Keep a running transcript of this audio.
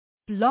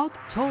Blog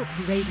Talk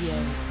Radio.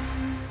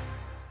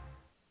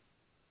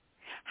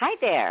 Hi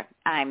there,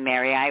 I'm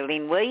Mary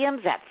Eileen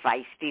Williams at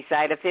Feisty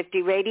Side of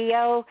 50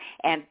 Radio,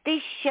 and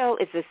this show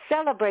is a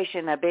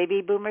celebration of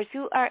baby boomers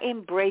who are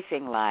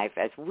embracing life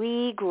as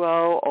we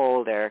grow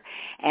older.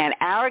 And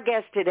our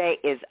guest today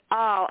is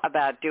all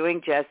about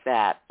doing just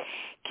that.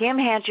 Kim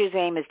Hancher's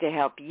aim is to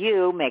help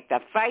you make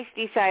the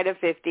feisty side of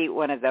 50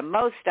 one of the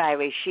most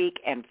stylish, chic,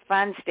 and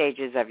fun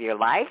stages of your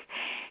life.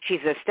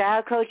 She's a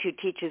style coach who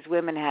teaches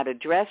women how to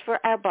dress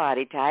for our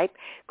body type,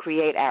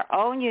 create our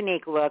own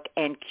unique look,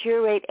 and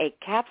curate a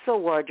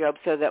capsule wardrobe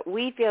so that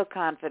we feel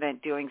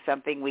confident doing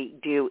something we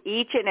do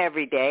each and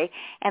every day,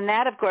 and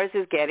that, of course,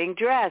 is getting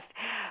dressed.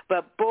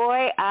 But,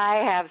 boy, I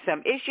have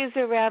some issues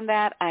around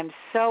that. I'm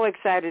so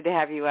excited to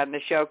have you on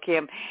the show,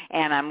 Kim,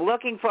 and I'm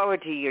looking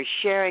forward to your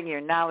sharing your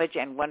knowledge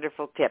and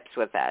wonderful tips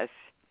with us.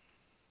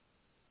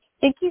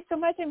 Thank you so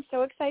much. I'm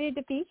so excited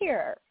to be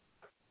here.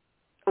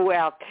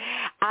 Well,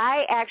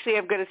 I actually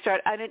am going to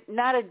start,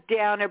 not a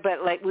downer,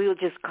 but like we'll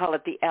just call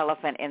it the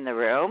elephant in the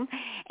room.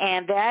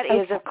 And that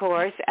is, of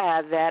course,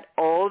 that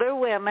older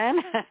women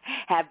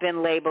have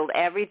been labeled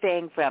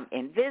everything from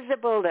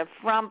invisible to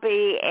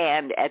frumpy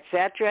and et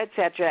cetera,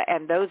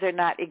 and those are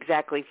not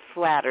exactly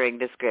flattering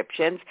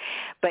descriptions.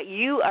 But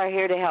you are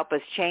here to help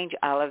us change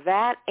all of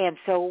that. And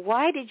so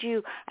why did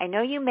you, I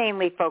know you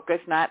mainly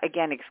focus, not,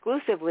 again,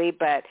 exclusively,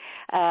 but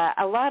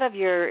a lot of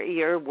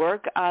your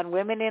work on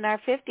women in our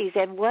 50s,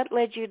 and what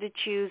led you to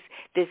choose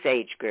this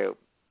age group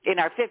in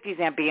our 50s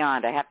and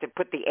beyond? I have to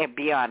put the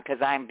beyond because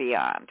I'm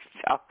beyond.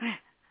 So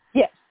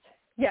yes.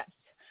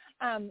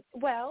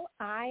 Well,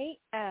 I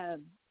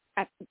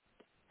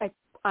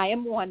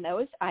am one of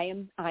those.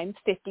 I'm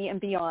 50 and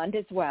beyond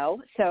as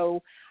well.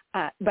 So,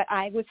 but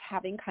I was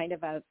having kind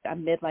of a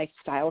midlife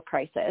style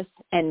crisis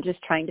and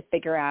just trying to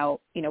figure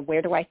out,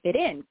 where do I fit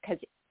in? Because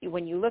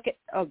when you look at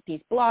these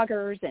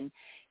bloggers and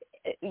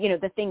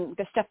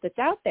the stuff that's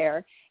out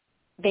there,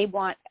 they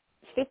want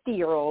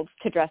 50-year-olds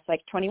to dress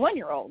like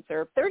 21-year-olds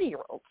or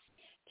 30-year-olds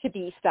to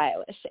be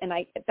stylish. And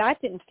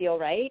that didn't feel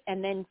right.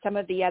 And then some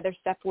of the other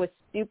stuff was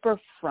super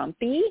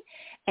frumpy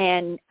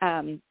and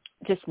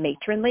just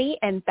matronly.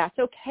 And that's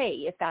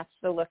okay if that's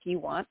the look you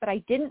want, but I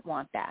didn't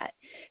want that.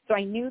 So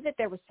I knew that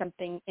there was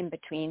something in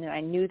between, and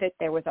I knew that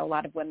there was a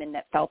lot of women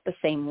that felt the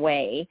same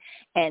way.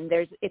 And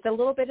it's a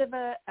little bit of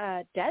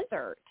a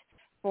desert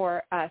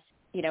for us,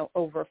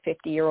 over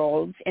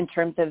 50-year-olds in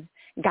terms of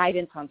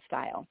guidance on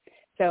style.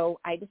 So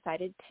I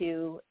decided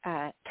to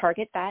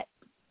target that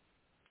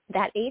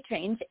age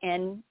range,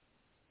 and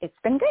it's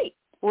been great.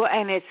 Well,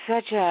 and it's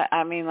such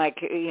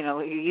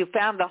you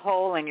found the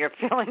hole and you're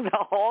filling the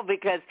hole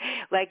because,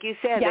 like you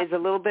said, there's a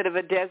little bit of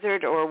a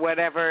desert or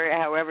whatever,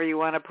 however you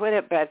want to put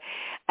it. But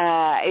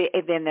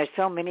then there's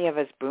so many of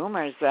us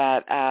boomers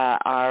that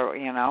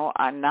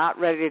are not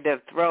ready to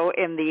throw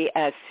in the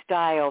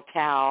style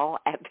towel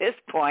at this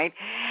point.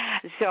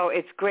 So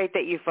it's great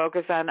that you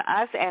focus on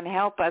us and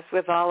help us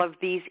with all of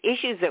these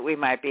issues that we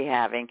might be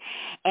having.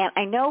 And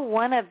I know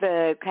one of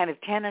the kind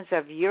of tenets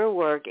of your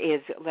work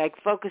is like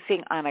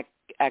focusing on a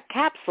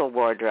capsule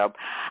wardrobe.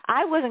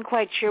 I wasn't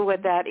quite sure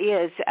what that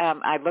is.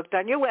 I looked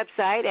on your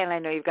website, and I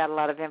know you've got a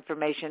lot of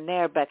information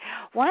there, but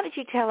why don't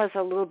you tell us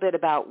a little bit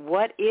about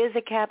what is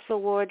a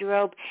capsule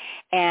wardrobe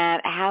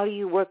and how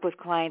you work with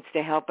clients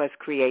to help us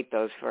create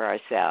those for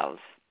ourselves?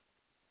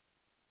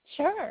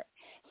 Sure.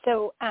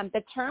 So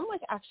the term was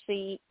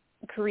actually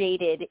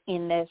created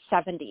in the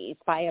 70s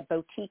by a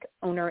boutique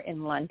owner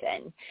in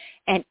London.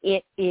 And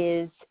it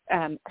is,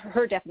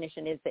 her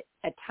definition is that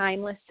a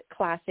timeless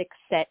classic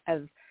set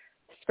of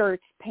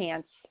skirts,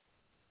 pants,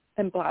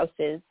 and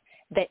blouses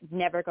that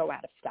never go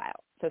out of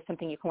style. So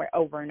something you can wear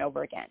over and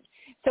over again.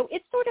 So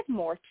it's sort of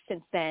morphed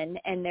since then,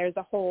 and there's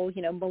a whole,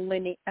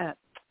 minimalist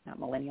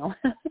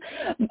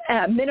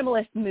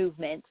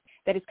movement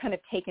that has kind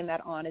of taken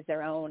that on as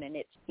their own, and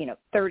it's,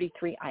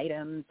 33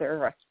 items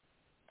or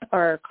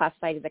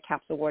classified as a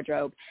capsule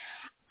wardrobe.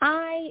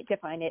 I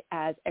define it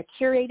as a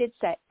curated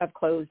set of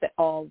clothes that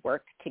all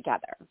work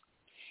together.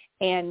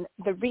 And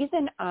the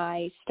reason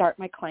I start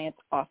my clients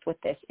off with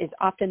this is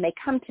often they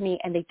come to me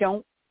and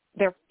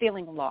they're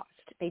feeling lost.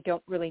 They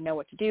don't really know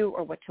what to do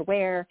or what to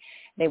wear.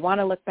 They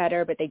want to look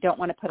better, but they don't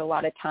want to put a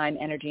lot of time,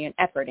 energy, and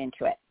effort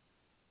into it.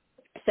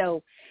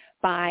 So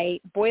by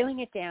boiling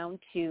it down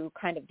to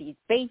kind of these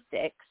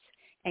basics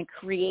and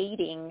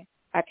creating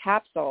a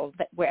capsule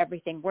where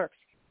everything works,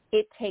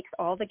 it takes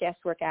all the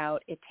guesswork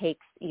out. You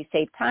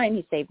save time,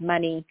 you save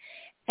money,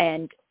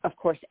 and, of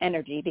course,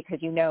 energy, because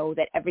you know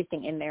that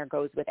everything in there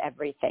goes with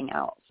everything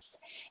else.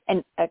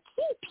 And a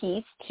key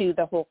piece to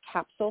the whole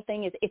capsule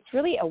thing is it's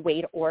really a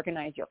way to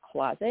organize your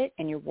closet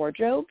and your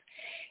wardrobe.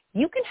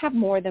 You can have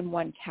more than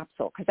one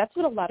capsule, because that's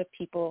what a lot of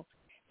people,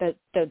 the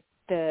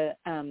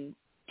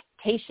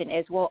temptation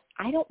is, well,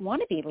 I don't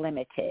want to be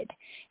limited.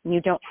 And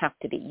you don't have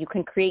to be. You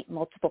can create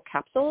multiple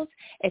capsules.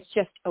 It's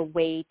just a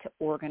way to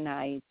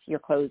organize your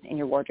clothes and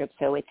your wardrobe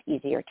so it's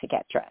easier to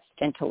get dressed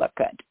and to look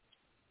good.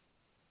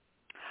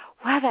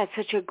 Wow, that's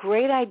such a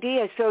great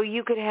idea. So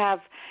you could have,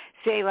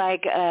 say,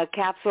 like a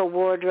capsule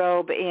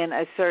wardrobe in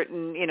a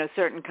certain,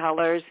 certain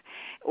colors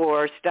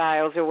or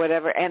styles or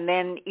whatever, and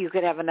then you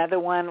could have another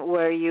one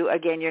where you,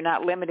 again, you're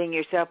not limiting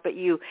yourself, but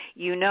you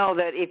know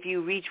that if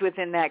you reach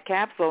within that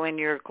capsule in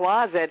your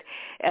closet,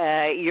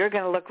 you're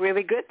going to look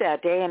really good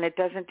that day, and it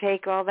doesn't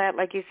take all that,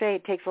 like you say,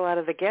 it takes a lot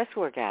of the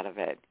guesswork out of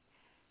it.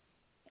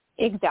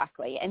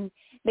 Exactly. And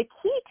the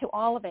key to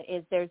all of it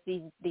is there's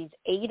these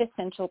 8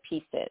 essential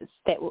pieces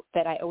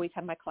that I always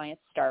have my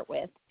clients start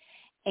with.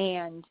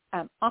 And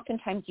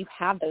oftentimes you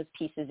have those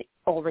pieces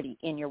already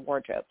in your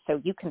wardrobe,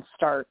 so you can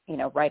start,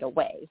 right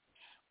away.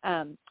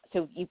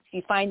 So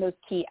you find those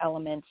key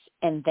elements,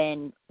 and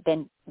then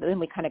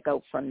we kind of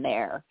go from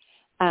there.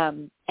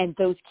 And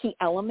those key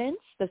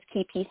elements, those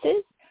key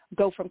pieces,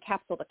 go from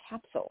capsule to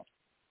capsule.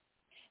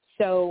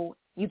 So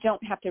you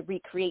don't have to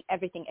recreate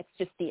everything. It's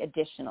just the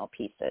additional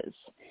pieces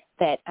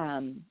that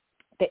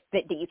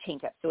you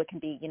change up. So it can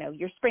be,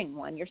 your spring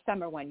one, your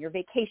summer one, your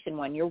vacation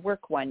one, your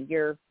work one,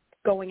 your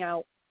going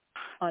out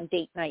on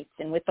date nights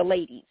and with the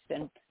ladies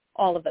and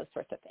all of those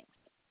sorts of things.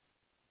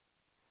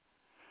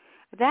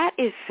 That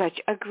is such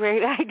a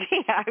great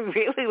idea. I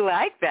really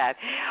like that.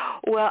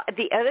 Well,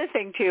 the other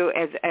thing, too,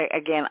 is,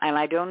 again, and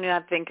I do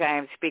not think I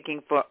am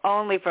speaking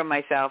only for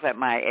myself at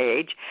my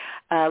age,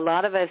 a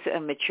lot of us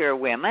mature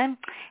women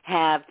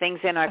have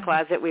things in our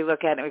closet we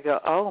look at and we go,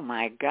 oh,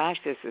 my gosh,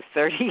 this is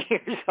 30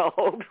 years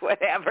old,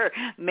 whatever.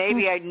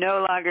 Maybe I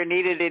no longer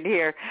need it in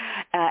here.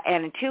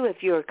 And, two,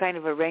 if you're kind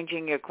of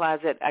arranging your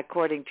closet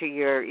according to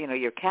your,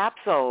 your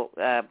capsule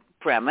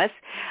premise,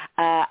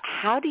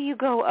 how do you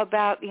go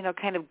about,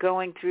 kind of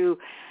going through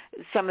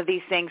some of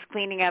these things,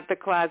 cleaning out the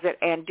closet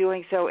and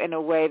doing so in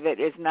a way that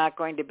is not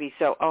going to be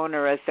so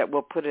onerous that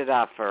we'll put it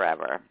off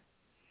forever?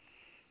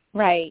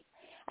 Right.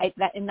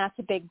 And that's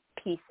a big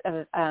piece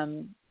of,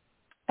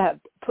 a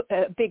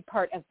big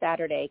part of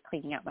Saturday,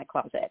 cleaning out my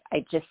closet.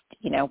 I just,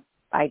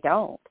 I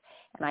don't,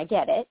 and I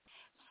get it.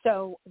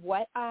 So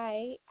what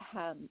I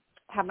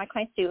have my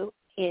clients do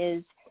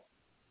is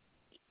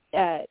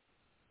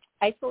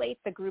isolate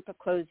the group of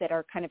clothes that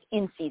are kind of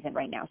in season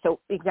right now. So,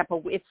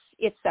 example,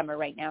 it's summer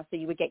right now, so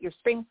you would get your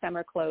spring,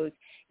 summer clothes.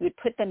 You would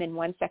put them in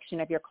one section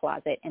of your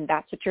closet, and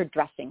that's what you're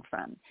dressing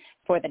from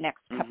for the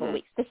next couple of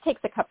weeks. This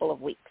takes a couple of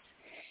weeks.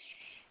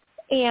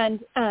 And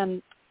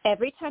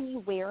every time you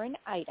wear an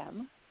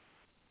item,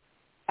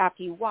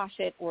 after you wash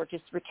it or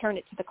just return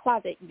it to the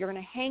closet, you're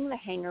going to hang the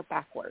hanger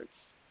backwards.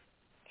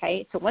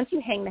 Okay? So once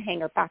you hang the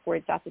hanger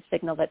backwards, that's a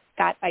signal that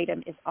that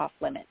item is off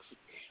limits.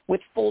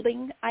 With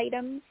folding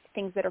items,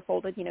 things that are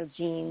folded,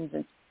 jeans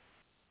and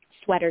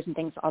sweaters and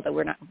things, although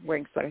we're not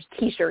wearing sweaters,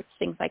 T-shirts,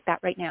 things like that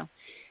right now,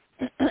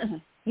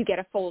 you get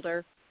a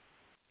folder,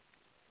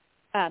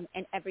 and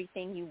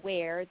everything you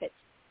wear that's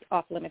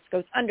off limits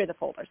goes under the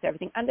folder. So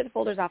everything under the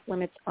folder is off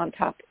limits. On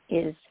top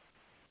is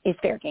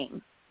fair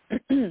game.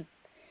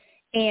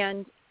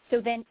 And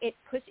so then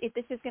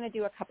this is going to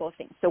do a couple of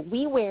things. So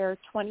we wear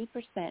 20%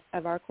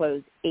 of our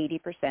clothes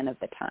 80% of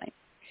the time.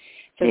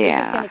 So this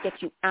is going to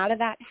get you out of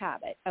that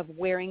habit of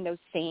wearing those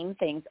same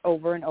things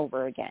over and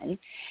over again.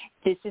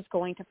 This is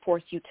going to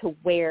force you to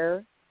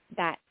wear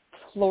that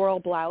floral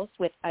blouse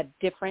with a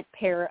different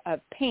pair of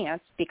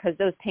pants because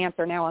those pants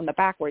are now on the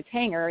backwards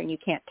hanger and you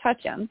can't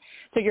touch them.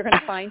 So you're going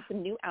to find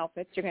some new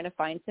outfits. You're going to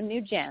find some new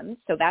gems.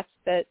 So that's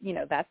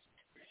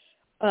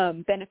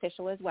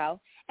beneficial as well.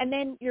 And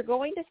then you're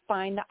going to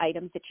find the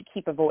items that you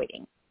keep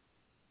avoiding.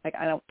 Like,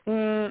 not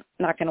going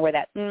to wear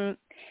that.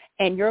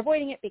 And you're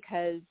avoiding it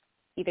because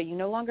either you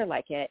no longer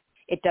like it,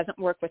 it doesn't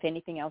work with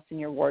anything else in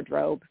your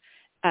wardrobe.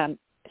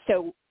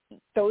 So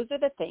those are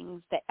the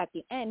things that at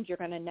the end you're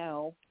going to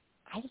know,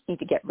 I just need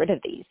to get rid of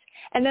these.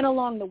 And then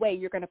along the way,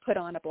 you're going to put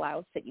on a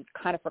blouse that you've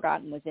kind of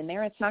forgotten was in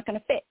there. It's not going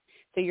to fit.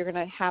 So you're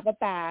going to have a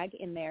bag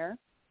in there.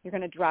 You're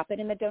going to drop it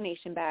in the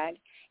donation bag.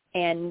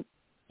 And,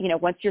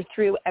 once you're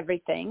through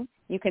everything,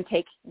 you can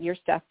take your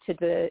stuff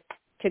to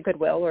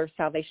Goodwill or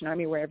Salvation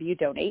Army, wherever you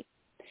donate,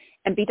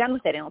 and be done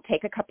with it. And it'll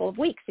take a couple of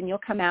weeks, and you'll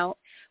come out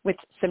with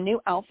some new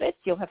outfits.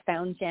 You'll have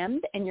found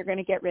gems, and you're going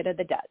to get rid of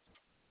the duds.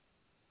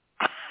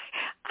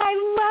 I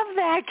love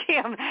that,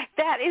 Kim.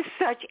 That is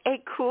such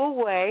a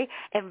cool way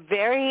and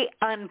very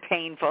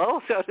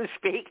unpainful, so to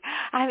speak.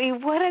 I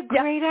mean, what a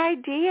great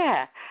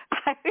idea.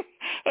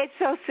 It's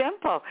so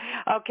simple.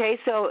 Okay,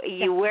 so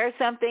you wear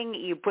something,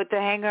 you put the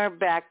hanger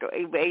back,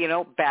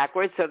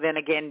 backwards, so then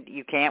again,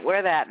 you can't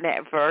wear that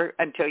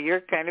until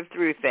you're kind of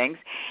through things.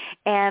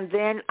 And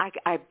then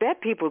I bet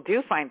people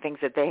do find things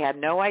that they had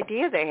no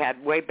idea they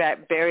had way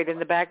back buried in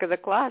the back of the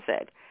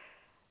closet.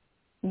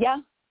 Yeah,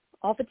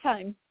 all the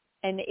time.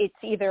 And it's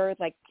either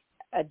like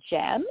a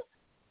gem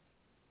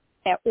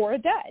or a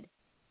dud.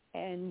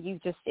 And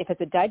if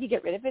it's a dud, you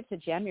get rid of it. If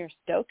it's a gem, you're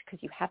stoked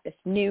because you have this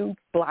new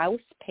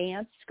blouse,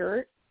 pants,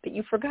 skirt that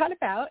you forgot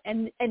about.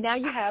 And now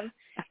you have,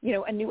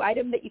 a new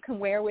item that you can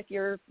wear with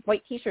your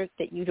white T-shirt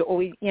that you'd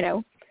always,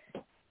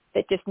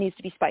 that just needs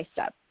to be spiced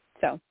up.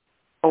 So.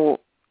 Oh,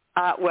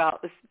 Well,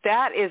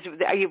 that is,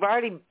 you've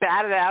already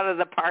batted out of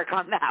the park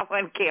on that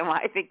one, Kim.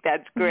 I think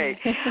that's great.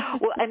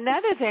 Well,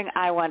 another thing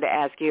I wanted to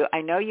ask you,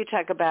 I know you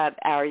talk about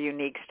our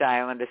unique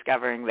style and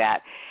discovering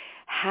that.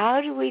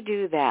 How do we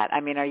do that? I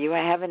mean, are you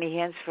have any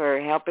hints for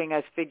helping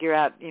us figure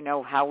out,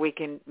 how we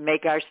can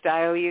make our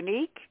style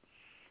unique?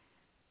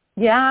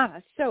 Yeah.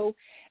 So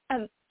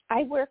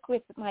I work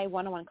with my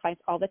one-on-one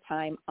clients all the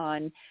time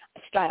on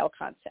style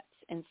concepts.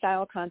 And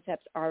style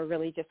concepts are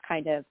really just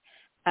kind of,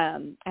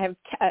 I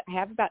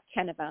have about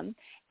 10 of them,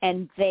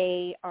 and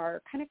they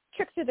are kind of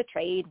tricks of the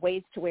trade,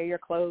 ways to wear your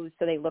clothes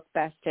so they look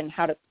best, and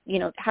how to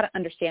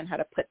understand how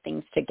to put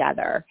things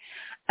together.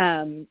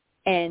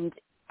 And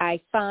I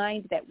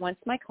find that once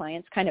my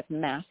clients kind of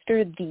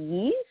master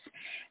these,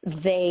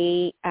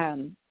 they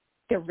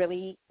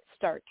really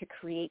start to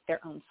create their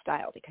own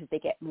style because they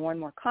get more and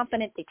more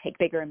confident. They take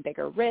bigger and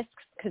bigger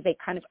risks because they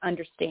kind of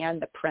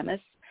understand the premise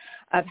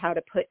of how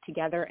to put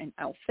together an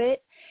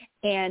outfit.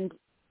 And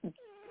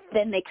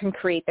then they can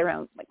create their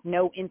own, like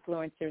no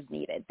influencers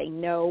needed. They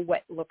know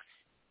what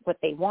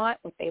they want,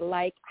 what they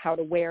like, how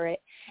to wear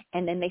it,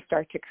 and then they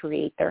start to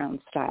create their own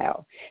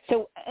style.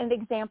 So an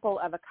example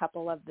of a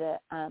couple of the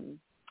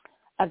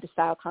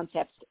style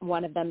concepts,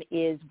 one of them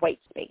is white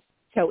space.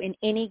 So in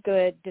any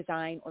good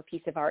design or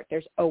piece of art,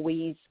 there's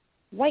always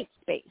white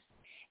space.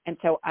 And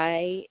so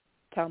I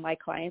tell my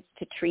clients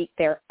to treat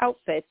their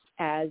outfits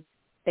as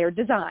their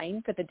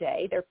design for the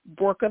day, their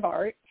work of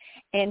art,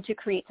 and to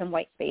create some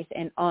white space.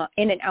 And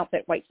in an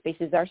outfit, white space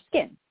is our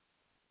skin.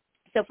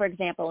 So, for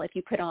example, if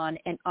you put on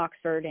an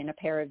Oxford and a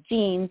pair of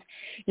jeans,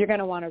 you're going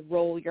to want to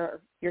roll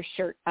your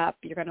shirt up.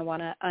 You're going to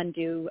want to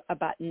undo a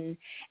button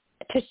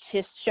to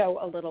just show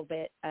a little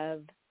bit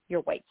of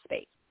your white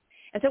space.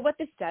 And so what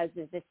this does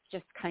is this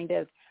just kind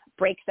of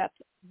breaks up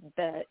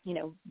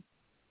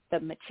the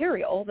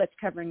material that's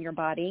covering your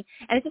body,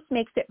 and it just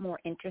makes it more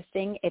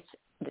interesting. It's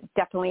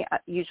definitely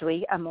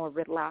usually a more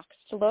relaxed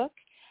look,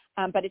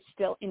 but it's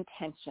still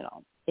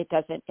intentional. It's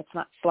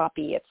not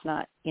sloppy. It's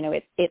not,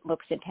 it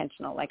looks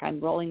intentional. Like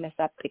I'm rolling this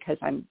up because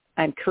I'm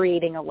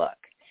creating a look.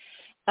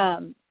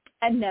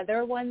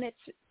 Another one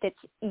that's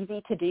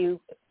easy to do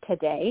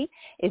today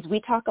is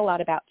we talk a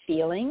lot about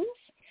feelings.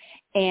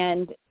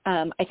 And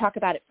I talk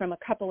about it from a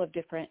couple of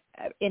different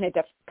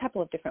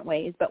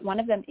ways, but one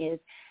of them is,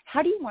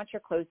 how do you want your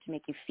clothes to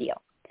make you feel?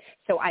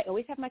 So I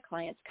always have my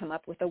clients come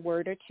up with a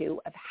word or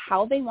two of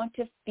how they want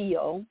to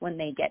feel when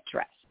they get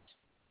dressed.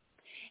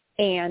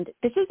 And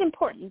this is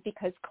important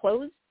because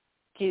clothes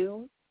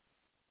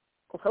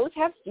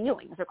have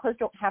feelings, or clothes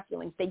don't have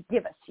feelings, they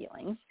give us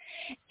feelings.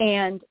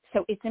 And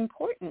so it's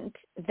important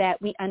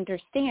that we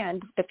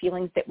understand the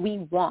feelings that we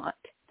want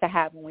to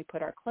have when we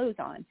put our clothes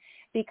on,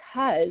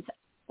 because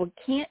we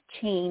can't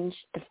change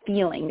the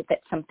feeling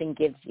that something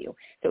gives you.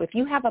 So if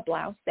you have a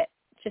blouse that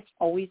just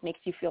always makes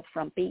you feel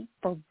frumpy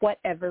for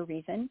whatever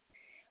reason,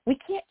 we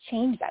can't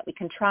change that. We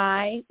can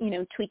try,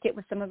 tweak it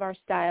with some of our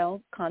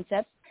style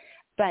concepts,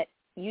 but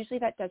usually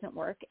that doesn't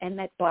work, and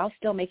that blouse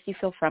still makes you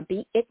feel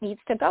frumpy. It needs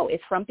to go. If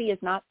frumpy is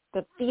not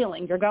the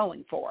feeling you're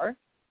going for,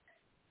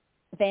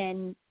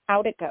 then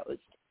out it goes,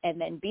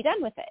 and then be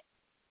done with it.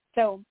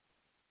 So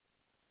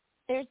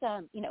there's,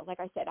 like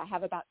I said, I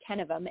have about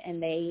 10 of them,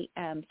 and they,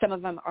 some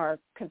of them are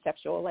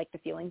conceptual, like the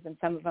feelings, and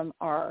some of them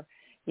are,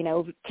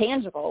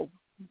 tangible,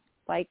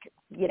 like,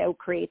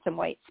 create some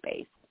white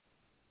space.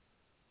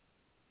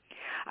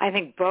 I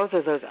think both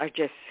of those are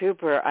just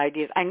super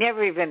ideas. I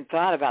never even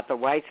thought about the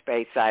white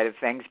space side of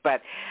things,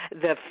 but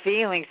the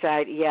feeling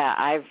side,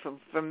 yeah,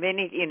 for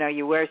many,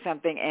 you wear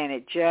something and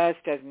it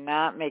just does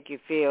not make you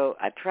feel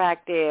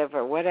attractive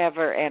or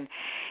whatever. And,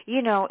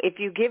 if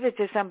you give it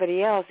to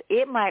somebody else,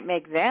 it might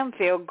make them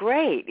feel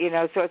great,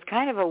 so it's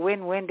kind of a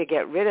win-win to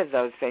get rid of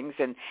those things.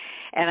 And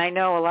I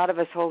know a lot of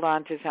us hold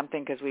on to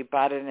something because we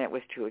bought it and it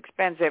was too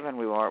expensive and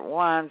we wore it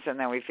once and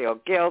then we feel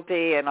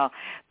guilty and all,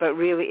 but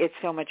really it's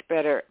so much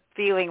better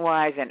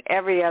feeling-wise and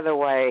every other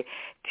way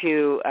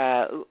to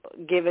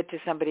give it to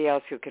somebody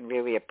else who can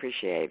really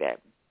appreciate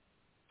it.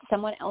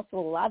 Someone else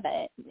will love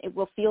it. It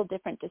will feel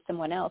different to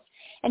someone else.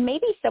 And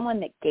maybe someone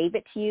that gave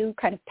it to you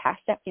kind of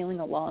passed that feeling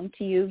along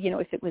to you,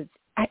 if it was,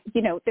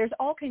 there's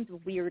all kinds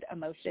of weird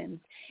emotions,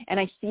 and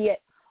I see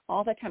it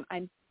all the time.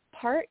 I'm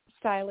part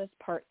stylist,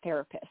 part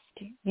therapist.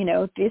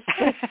 This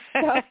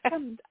stuff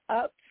comes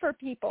up for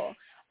people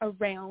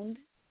around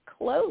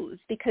clothes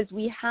because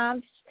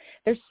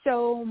there's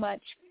so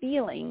much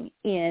feeling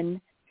in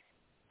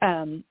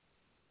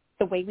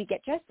the way we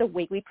get dressed, the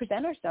way we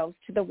present ourselves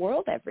to the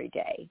world every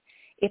day.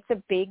 It's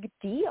a big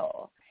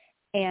deal.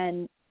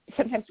 And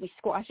sometimes we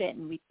squash it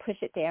and we push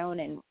it down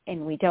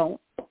and we don't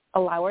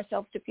allow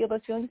ourselves to feel those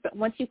feelings. But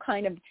once you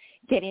kind of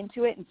get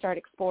into it and start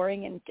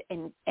exploring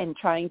and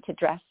trying to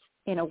dress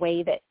in a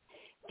way that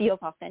feels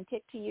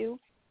authentic to you,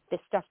 this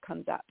stuff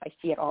comes up. I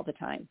see it all the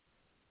time.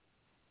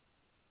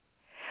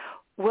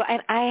 Well,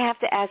 and I have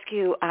to ask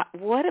you,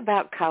 what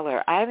about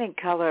color? I think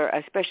color,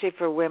 especially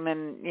for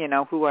women,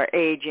 who are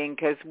aging,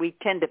 because we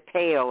tend to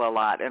pale a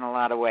lot in a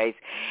lot of ways,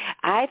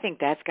 I think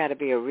that's got to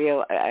be a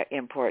real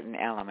important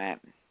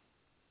element.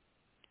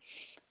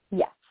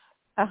 Yes.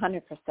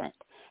 100%.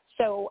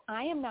 So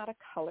I am not a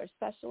color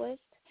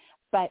specialist,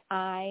 but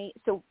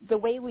so the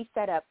way we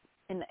set up,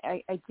 and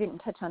I didn't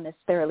touch on this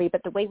thoroughly,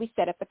 but the way we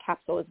set up the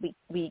capsule is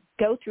we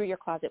go through your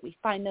closet, we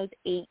find those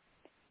 8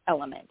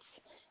 elements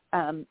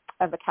of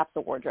a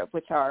capsule wardrobe,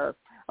 which are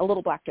a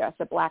little black dress,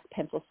 a black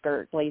pencil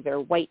skirt,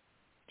 blazer, white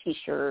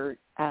T-shirt,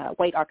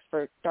 white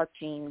Oxford, dark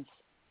jeans,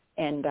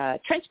 and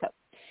trench coat.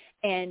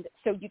 And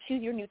so you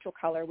choose your neutral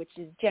color, which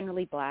is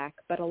generally black,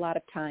 but a lot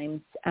of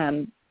times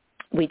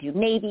we do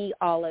navy,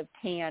 olive,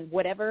 tan,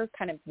 whatever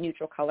kind of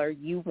neutral color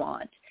you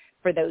want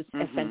for those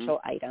essential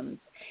items.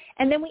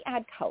 And then we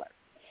add color.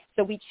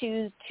 So we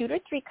choose 2 to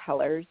 3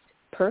 colors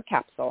per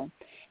capsule,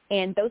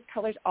 and those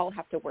colors all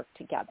have to work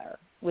together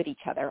with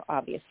each other,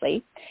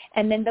 obviously.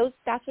 And then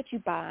that's what you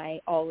buy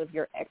all of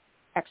your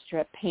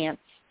extra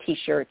pants,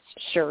 T-shirts,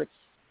 shirts,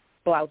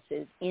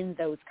 blouses in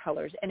those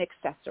colors, and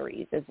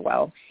accessories as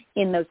well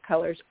in those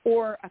colors,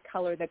 or a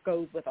color that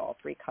goes with all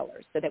 3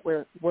 colors, so that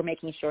we're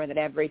making sure that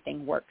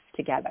everything works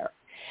together.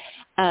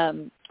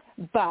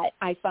 But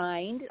I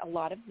find a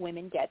lot of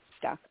women get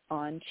stuck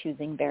on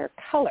choosing their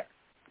color,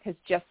 because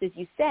just as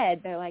you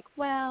said, they're like,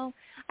 well,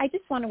 I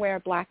just want to wear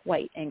black,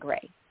 white, and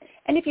gray.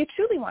 And if you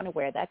truly want to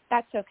wear that,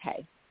 that's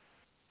okay.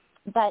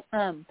 But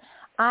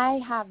I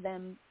have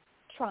them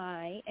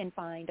try and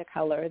find a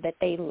color that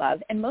they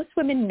love, and most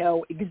women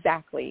know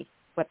exactly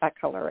what that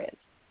color is.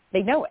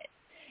 They know it,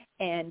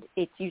 and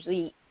it's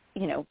usually,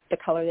 the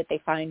color that they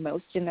find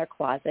most in their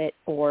closet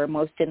or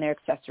most in their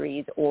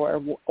accessories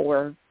or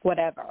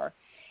whatever,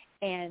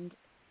 and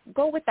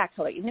go with that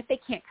color. Even if they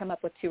can't come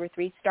up with 2 or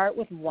 3, start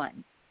with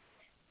 1.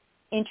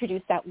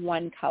 Introduce that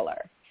 1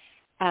 color.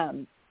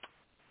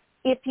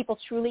 If people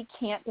truly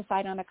can't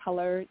decide on a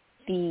color,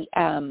 the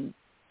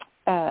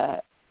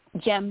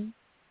gem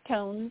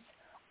tones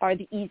are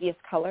the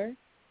easiest color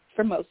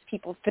for most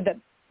people,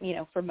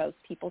 for most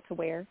people to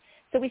wear.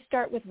 So we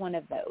start with one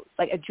of those,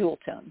 like a jewel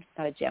tone,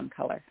 not a gem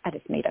color. I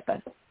just made up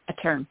a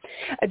term,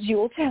 a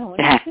jewel tone,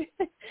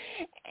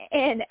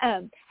 and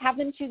have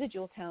them choose a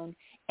jewel tone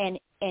and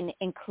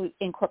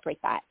incorporate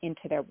that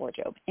into their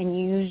wardrobe. And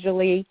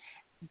usually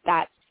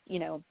that's,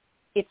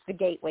 it's the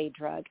gateway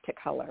drug to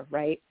color,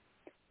 right?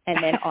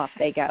 And then off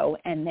they go,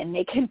 and then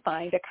they can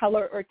find a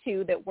color or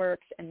 2 that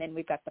works, and then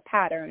we've got the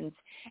patterns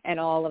and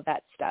all of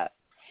that stuff.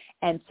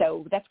 And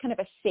so that's kind of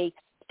a safe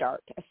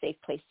start, a safe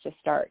place to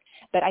start.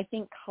 But I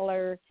think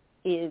color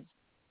is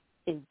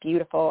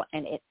beautiful,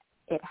 and it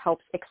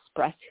helps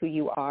express who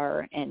you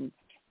are, and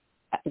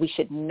we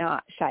should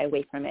not shy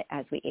away from it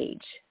as we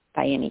age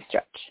by any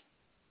stretch.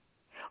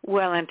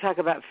 Well, and talk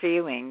about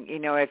feeling.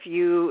 If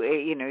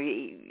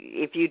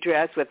you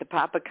dress with a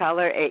pop of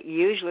color, it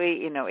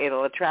usually,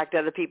 it'll attract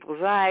other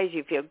people's eyes.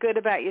 You feel good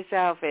about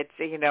yourself. It's,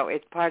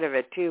 it's part of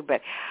it too.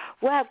 But,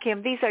 wow,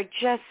 Kim, these are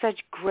just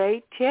such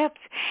great tips.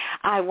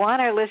 I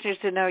want our listeners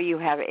to know you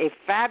have a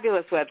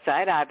fabulous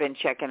website. I've been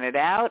checking it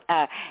out.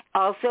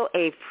 Also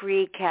a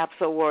free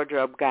capsule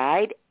wardrobe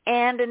guide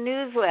and a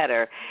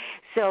newsletter.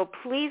 So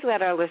please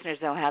let our listeners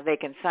know how they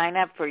can sign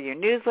up for your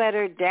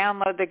newsletter,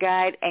 download the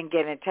guide, and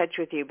get in touch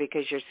with you,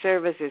 because your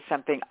service is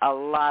something a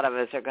lot of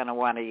us are going to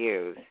want to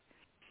use.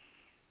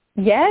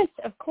 Yes,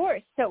 of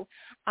course. So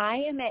I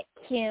am at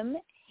Kim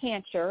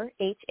Hancher,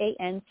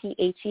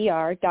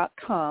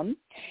 HANCHER.com,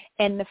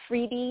 and the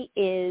freebie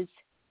is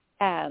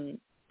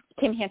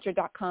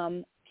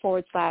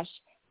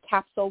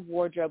kimhancher.com/capsule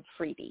wardrobe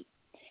freebie.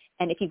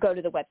 And if you go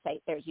to the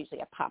website, there's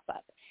usually a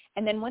pop-up.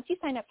 And then once you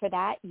sign up for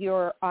that,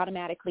 you're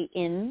automatically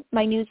in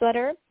my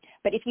newsletter.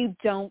 But if you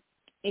don't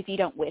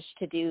wish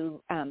to do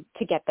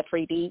to get the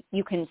freebie,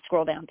 you can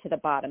scroll down to the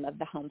bottom of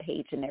the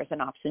homepage, and there's an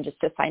option just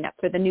to sign up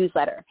for the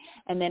newsletter.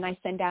 And then I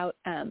send out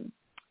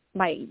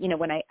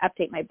when I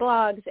update my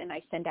blogs, and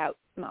I send out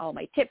all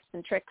my tips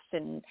and tricks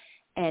and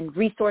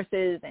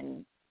resources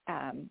and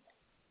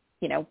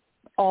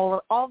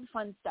all the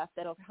fun stuff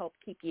that'll help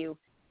keep you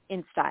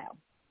in style.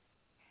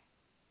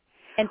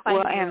 And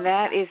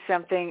that is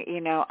something,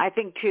 I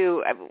think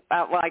too,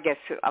 I guess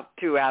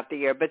throughout the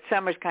year, but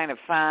summer's kind of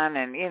fun,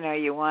 and,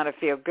 you want to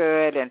feel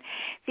good, and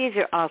these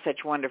are all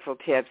such wonderful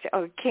tips.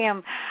 Oh,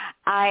 Kim,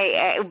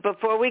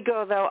 before we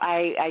go, though,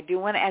 I do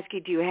want to ask you,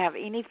 do you have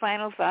any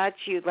final thoughts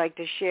you'd like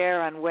to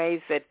share on ways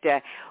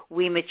that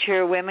we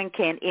mature women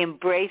can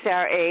embrace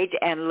our age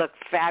and look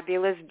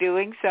fabulous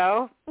doing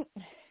so?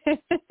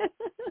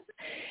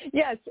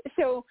 Yes.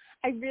 So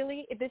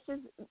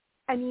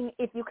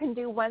if you can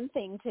do one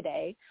thing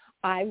today,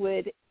 I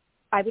would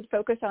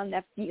focus on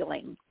the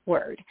feeling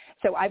word.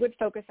 So I would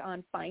focus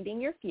on finding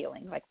your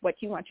feeling, like what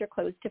you want your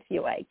clothes to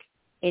feel like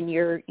in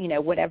your,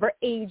 whatever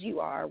age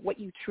you are, what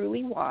you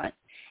truly want,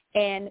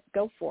 and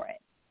go for it.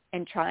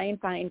 And try and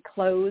find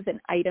clothes and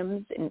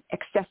items and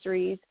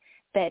accessories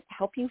that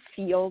help you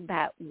feel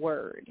that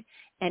word.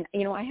 And,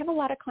 I have a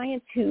lot of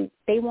clients who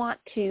they want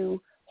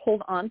to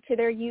hold on to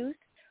their youth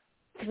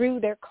through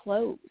their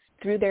clothes,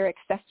 through their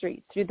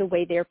accessories, through the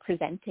way they're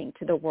presenting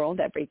to the world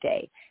every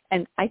day.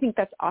 And I think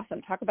that's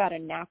awesome. Talk about a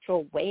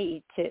natural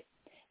way to,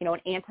 an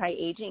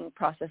anti-aging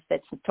process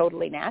that's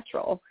totally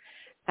natural.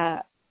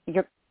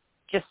 You're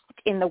just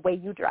in the way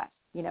you dress,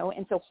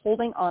 and so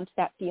holding on to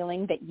that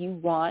feeling that you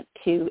want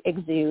to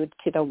exude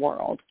to the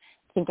world,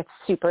 I think it's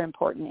super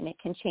important, and it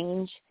can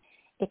change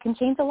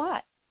a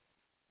lot.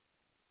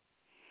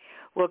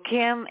 Well,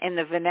 Kim, in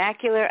the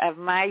vernacular of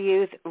my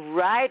youth,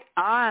 right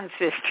on,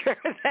 sister.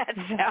 That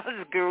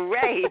sounds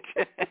great.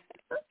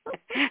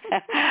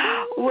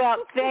 Well,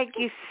 thank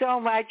you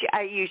so much.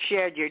 You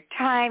shared your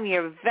time,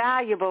 your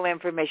valuable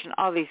information,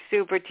 all these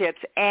super tips,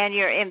 and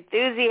your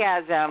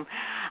enthusiasm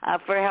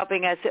for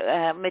helping us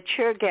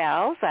mature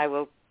gals. I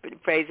will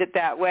phrase it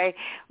that way,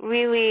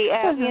 really,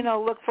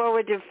 look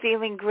forward to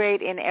feeling great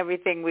in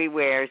everything we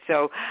wear.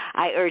 So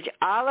I urge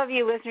all of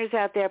you listeners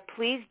out there,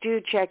 please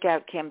do check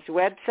out Kim's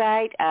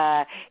website,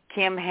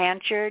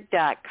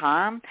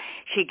 kimhancher.com.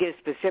 She gives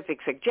specific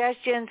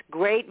suggestions,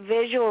 great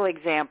visual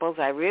examples.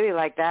 I really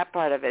like that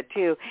part of it,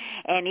 too,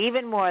 and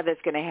even more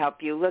that's going to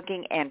help you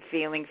looking and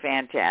feeling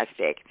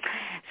fantastic.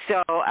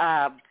 So,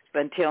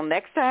 until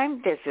next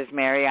time, this is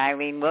Mary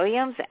Eileen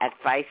Williams at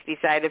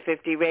Feisty Side of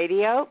 50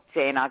 Radio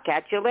saying I'll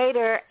catch you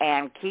later,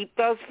 and keep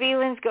those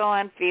feelings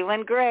going,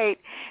 feeling great.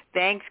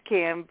 Thanks,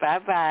 Kim.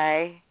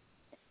 Bye-bye.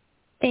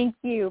 Thank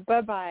you.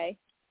 Bye-bye.